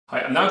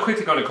Hi, I'm now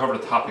quickly going to cover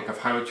the topic of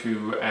how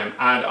to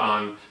add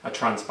on a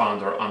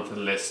transponder onto the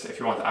list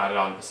if you want to add it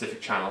on a specific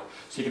channel.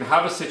 So you can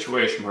have a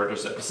situation where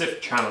there's a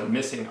specific channel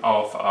missing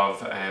off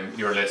of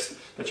your list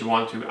that you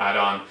want to add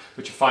on,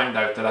 but you find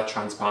out that that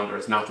transponder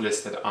is not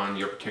listed on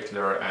your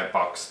particular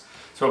box.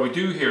 So what we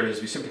do here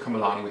is we simply come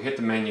along, we hit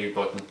the menu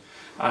button,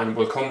 and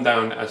we'll come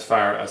down as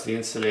far as the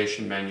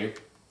installation menu.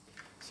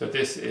 So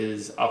this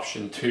is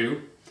option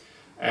 2,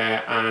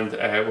 and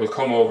we'll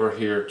come over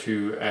here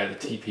to the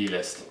TP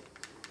list.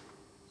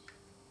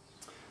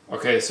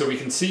 Okay, so we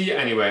can see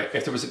anyway,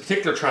 if there was a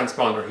particular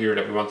transponder here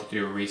that we wanted to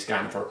do a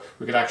rescan for,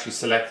 we could actually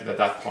select it at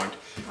that point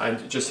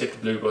and just hit the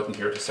blue button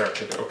here to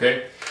search it,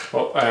 okay?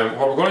 But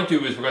what we're going to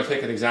do is we're going to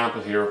take an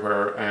example here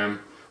where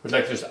we'd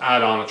like to just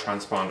add on a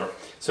transponder.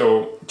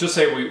 So just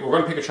say we're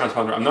going to pick a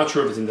transponder. I'm not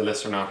sure if it's in the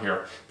list or not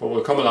here, but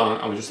we'll come along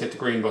and we'll just hit the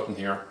green button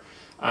here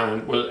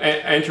and we'll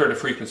enter the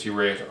frequency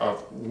rate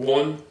of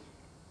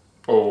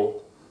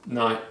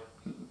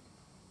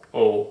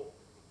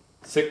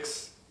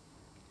 10906.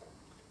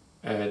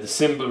 The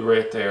symbol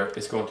rate there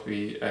is going to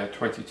be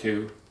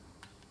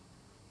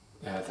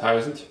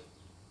 22,000,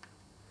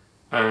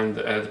 and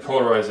the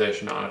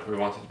polarization on it we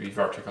want it to be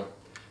vertical.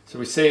 So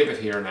we save it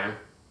here now,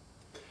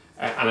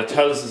 and it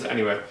tells us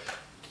anyway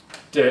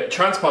the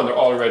transponder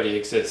already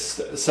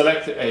exists.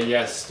 Select a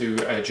yes to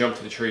jump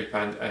to the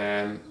treatment.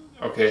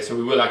 Okay, so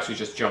we will actually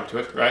just jump to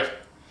it, right?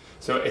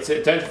 So it's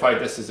identified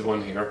this is the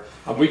one here,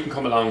 and we can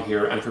come along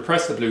here, and if we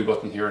press the blue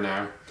button here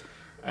now,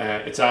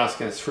 it's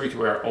asking us free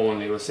to air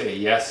only. We'll say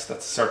yes,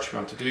 that's the search we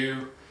want to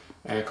do.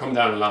 Come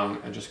down along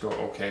and just go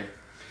OK.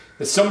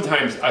 But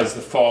sometimes as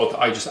default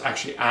I just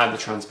actually add the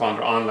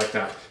transponder on like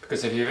that,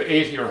 because if you have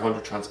 80 or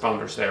 100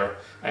 transponders there,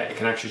 it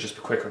can actually just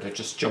be quicker to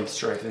just jump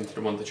straight into the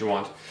one that you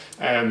want.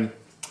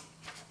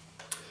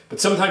 But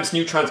sometimes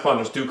new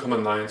transponders do come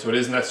online, so it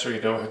isn't necessary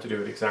you know how to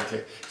do it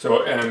exactly.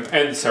 So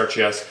end the search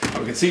yes, and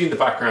we can see in the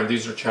background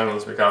these are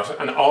channels we got,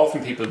 and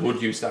often people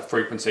would use that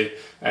frequency.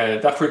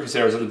 That frequency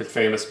there is a little bit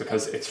famous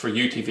because it's for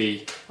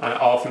UTV, and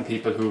often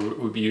people who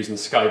would be using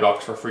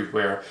Skybox for free to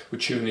air would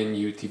tune in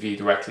UTV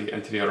directly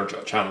into the other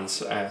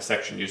channels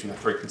section using that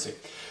frequency.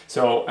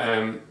 So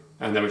and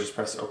then we just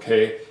press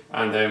OK,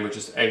 and then we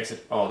just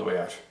exit all the way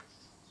out.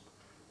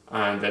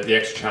 And the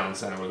extra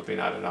channels then will have been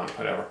added on,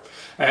 whatever.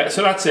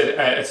 So that's it.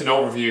 It's an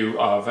overview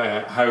of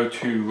how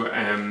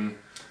to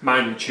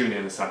manually tune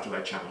in a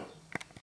satellite channel.